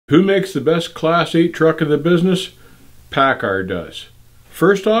Who makes the best Class 8 truck in the business? PACCAR does.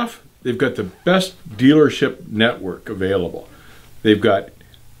 First off, they've got the best dealership network available. They've got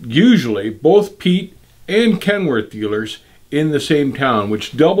usually both Pete and Kenworth dealers in the same town,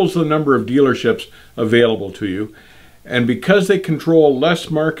 which doubles the number of dealerships available to you. And because they control less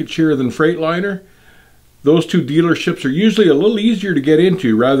market share than Freightliner, those two dealerships are usually a little easier to get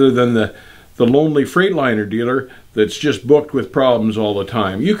into rather than the lonely Freightliner dealer that's just booked with problems all the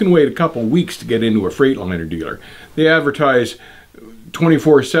time. You can wait a couple weeks to get into a Freightliner dealer. They advertise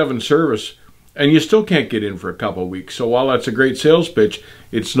 24/7 service and you still can't get in for a couple weeks. So while that's a great sales pitch,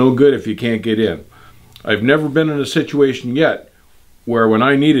 it's no good if you can't get in. I've never been in a situation yet where when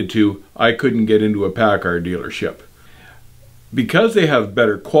I needed to, I couldn't get into a PACCAR dealership. Because they have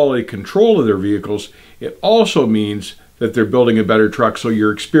better quality control of their vehicles, it also means that they're building a better truck, so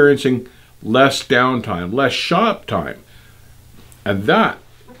you're experiencing less downtime, less shop time. And that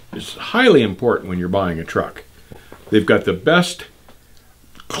is highly important when you're buying a truck. They've got the best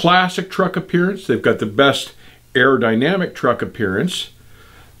classic truck appearance. They've got the best aerodynamic truck appearance.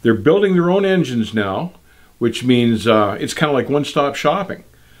 They're building their own engines now, which means it's kind of like one-stop shopping.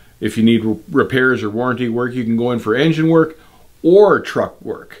 If you need repairs or warranty work, you can go in for engine work or truck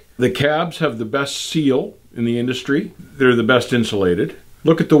work. The cabs have the best seal in the industry. They're the best insulated.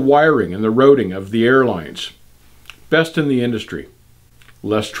 Look at the wiring and the routing of the airlines. Best in the industry.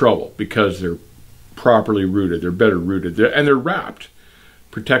 Less trouble because they're properly routed. They're better routed. And they're wrapped,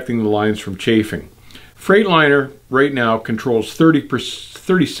 protecting the lines from chafing. Freightliner right now controls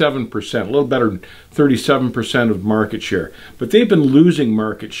 37%, a little better than 37% of market share. But they've been losing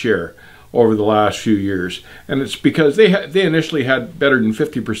market share over the last few years. And it's because they initially had better than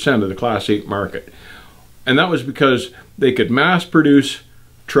 50% of the Class 8 market. And that was because they could mass produce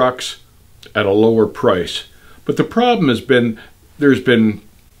trucks at a lower price. But the problem has been there's been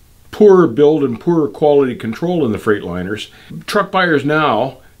poorer build and poorer quality control in the Freightliners. Truck buyers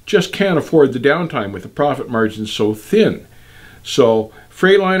now just can't afford the downtime with the profit margins so thin. So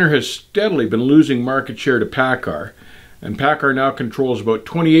Freightliner has steadily been losing market share to PACCAR, and PACCAR now controls about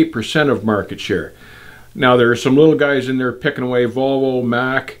 28% of market share. Now there are some little guys in there picking away. Volvo,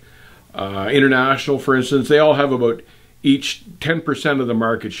 Mack, International, for instance. They all have about each 10% of the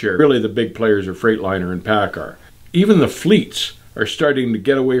market share. Really the big players are Freightliner and PACCAR. Even the fleets are starting to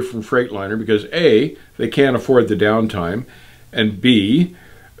get away from Freightliner because A, they can't afford the downtime, and B,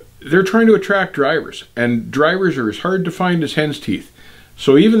 they're trying to attract drivers, and drivers are as hard to find as hen's teeth.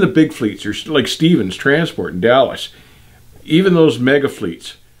 So even the big fleets, like Stevens Transport in Dallas, even those mega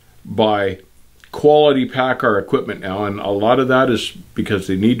fleets buy quality PACCAR equipment now, and a lot of that is because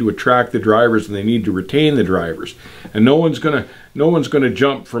they need to attract the drivers and they need to retain the drivers. And no one's gonna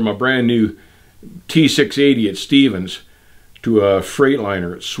jump from a brand new T680 at Stevens to a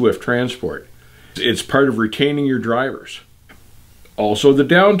Freightliner at Swift Transport. It's part of retaining your drivers. Also the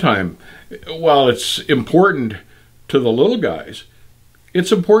downtime. While it's important to the little guys,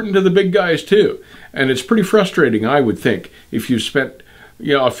 it's important to the big guys too. And it's pretty frustrating, I would think, if you've spent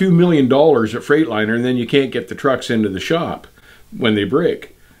a few $1 million at Freightliner and then you can't get the trucks into the shop when they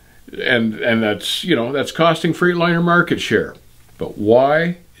break. And that's, that's costing Freightliner market share. But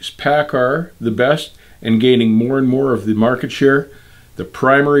why is PACCAR the best and gaining more and more of the market share? The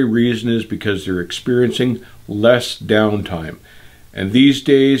primary reason is because they're experiencing less downtime. And these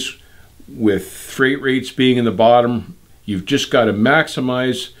days, with freight rates being in the bottom, you've just got to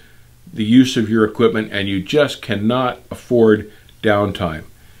maximize the use of your equipment, and you just cannot afford downtime.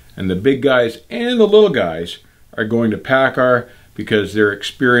 And the big guys and the little guys are going to PACCAR because they're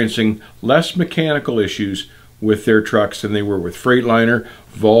experiencing less mechanical issues with their trucks than they were with Freightliner,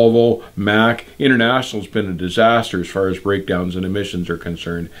 Volvo, Mack. International's been a disaster as far as breakdowns and emissions are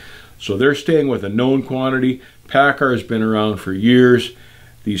concerned. So they're staying with a known quantity. PACCAR has been around for years.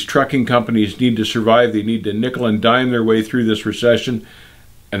 These trucking companies need to survive. They need to nickel and dime their way through this recession,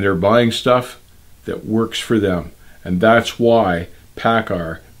 and they're buying stuff that works for them. And that's why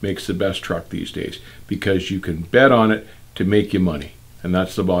PACCAR makes the best truck these days, because you can bet on it to make you money. And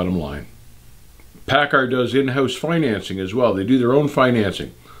that's the bottom line. PACCAR does in-house financing as well. They do their own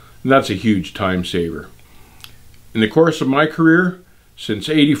financing, and that's a huge time saver. In the course of my career, since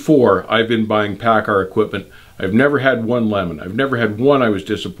 '84, I've been buying PACCAR equipment. I've never had one lemon. I've never had one I was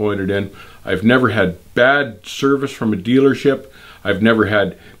disappointed in. I've never had bad service from a dealership. I've never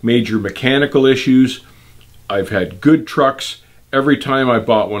had major mechanical issues. I've had good trucks every time I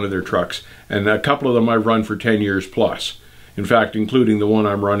bought one of their trucks, and a couple of them I've run for 10 years plus. In fact, including the one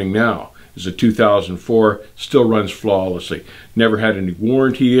I'm running now. It's a 2004, still runs flawlessly. Never had any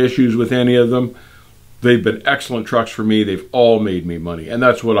warranty issues with any of them. They've been excellent trucks for me. They've all made me money. And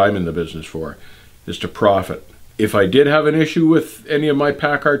that's what I'm in the business for, is to profit. If I did have an issue with any of my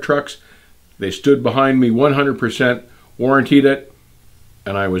PACCAR trucks, they stood behind me 100%, warrantied it,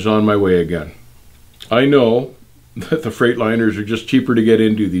 and I was on my way again. I know that the Freightliners are just cheaper to get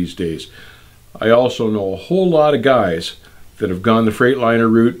into these days. I also know a whole lot of guys that have gone the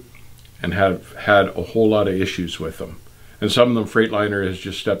Freightliner route and have had a whole lot of issues with them. And some of them, Freightliner has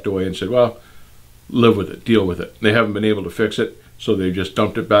just stepped away and said, well, live with it, deal with it. They haven't been able to fix it, so they just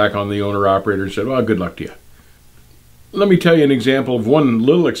dumped it back on the owner-operator and said, well, good luck to you. Let me tell you an example of one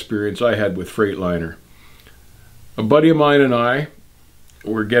little experience I had with Freightliner. A buddy of mine and I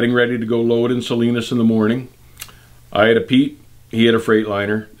were getting ready to go load in Salinas in the morning. I had a Pete, he had a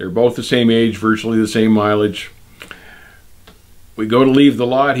Freightliner. They're both the same age, virtually the same mileage. We go to leave the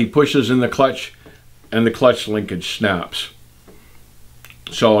lot, he pushes in the clutch, and the clutch linkage snaps.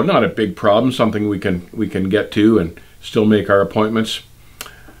 So not a big problem, something we can get to and still make our appointments.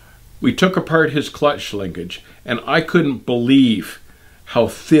 We took apart his clutch linkage, and I couldn't believe how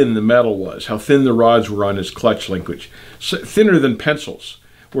thin the metal was, how thin the rods were on his clutch linkage. So, thinner than pencils,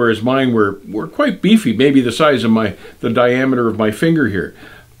 whereas mine were quite beefy, maybe the size of the diameter of my finger here.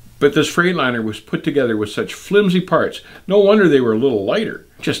 But this Freightliner was put together with such flimsy parts. No wonder they were a little lighter.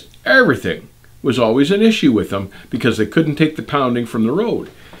 Just everything was always an issue with them because they couldn't take the pounding from the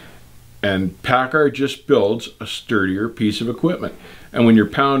road. And PACCAR just builds a sturdier piece of equipment. And when you're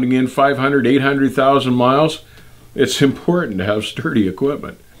pounding in 500, 800,000 miles, it's important to have sturdy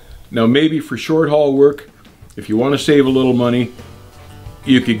equipment. Now maybe for short haul work, if you want to save a little money,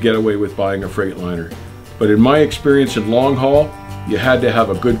 you could get away with buying a Freightliner. But in my experience in long haul, you had to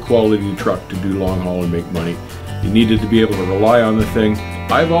have a good quality truck to do long haul and make money. You needed to be able to rely on the thing.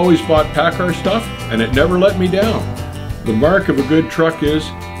 I've always bought PACCAR stuff and it never let me down. The mark of a good truck is,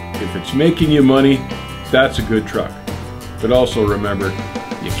 if it's making you money, that's a good truck. But also remember,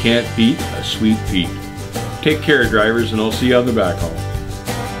 you can't beat a sweet Pete. Take care, drivers, and I'll see you on the back haul.